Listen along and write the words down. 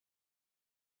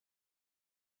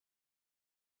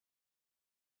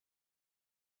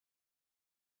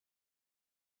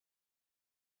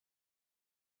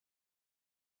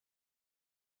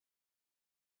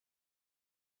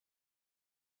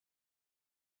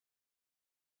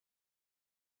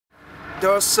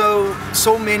there are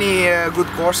so many good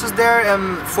courses there,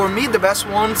 and for me the best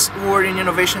ones were in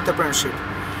innovation entrepreneurship.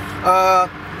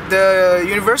 The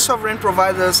University of Rennes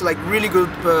provides us like really good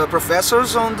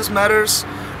professors on these matters,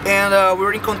 and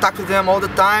we're in contact with them all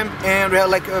the time, and we had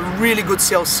like a really good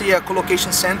CLC, a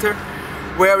co-location center,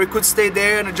 where we could stay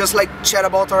there and just like chat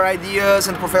about our ideas,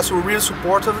 and the professors were really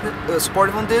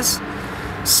supportive on this.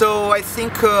 So I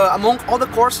think among all the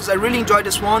courses I really enjoyed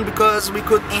this one because we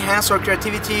could enhance our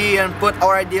creativity and put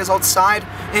our ideas outside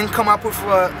and come up with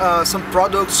some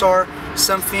products or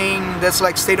something that's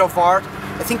like state of art.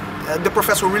 I think the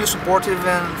professors were really supportive,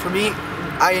 and for me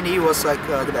INE was like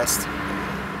the best.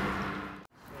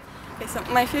 Okay, so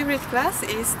my favorite class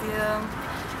is the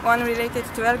one related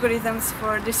to algorithms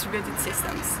for distributed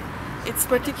systems. It's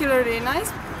particularly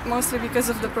nice, mostly because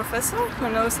of the professor, who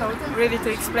knows how really to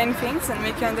explain things and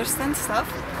make you understand stuff.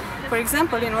 For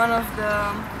example, in one of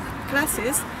the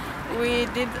classes, we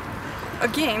did a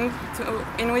game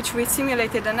in which we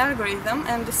simulated an algorithm,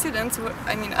 and the students,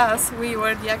 I mean us, we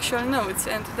were the actual nodes,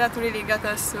 and that really got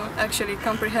us to actually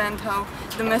comprehend how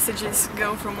the messages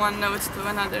go from one node to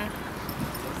another.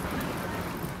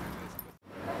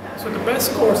 So the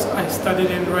best course I studied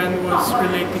in Rennes was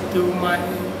related to my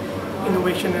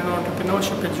innovation and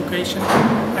entrepreneurship education.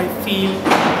 I feel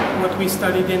what we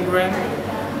studied in Rennes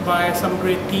by some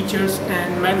great teachers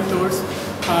and mentors,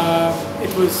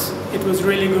 it was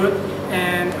really good,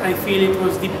 and I feel it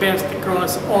was the best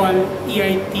across all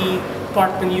EIT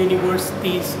partner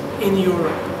universities in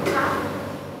Europe.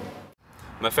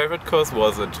 My favorite course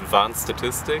was Advanced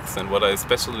Statistics, and what I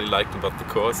especially liked about the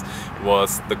course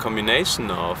was the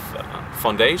combination of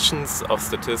foundations of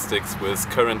statistics with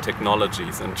current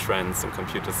technologies and trends in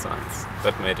computer science.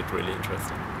 That made it really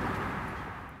interesting.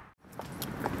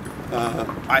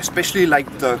 I especially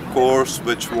liked the course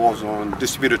which was on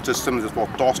distributed systems. It was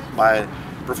taught by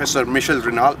Professor Michel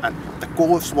Renal, and the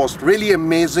course was really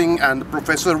amazing, and the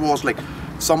professor was like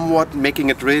somewhat making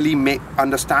it really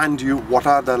understand you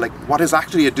what is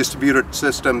actually a distributed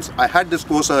systems. I had this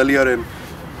course earlier in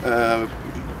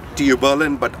TU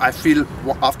Berlin, but I feel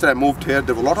after I moved here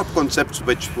there were a lot of concepts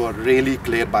which were really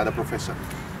cleared by the professor.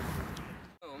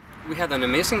 We had an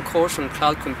amazing course on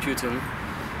cloud computing.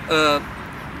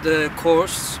 The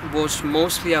course was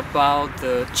mostly about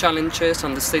the challenges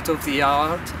and the state of the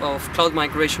art of cloud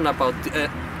migration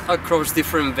across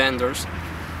different vendors.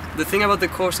 The thing about the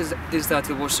course is that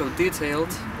it was so detailed,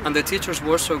 and the teachers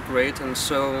were so great and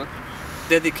so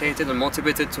dedicated and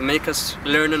motivated to make us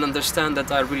learn and understand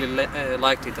that I really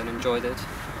liked it and enjoyed it.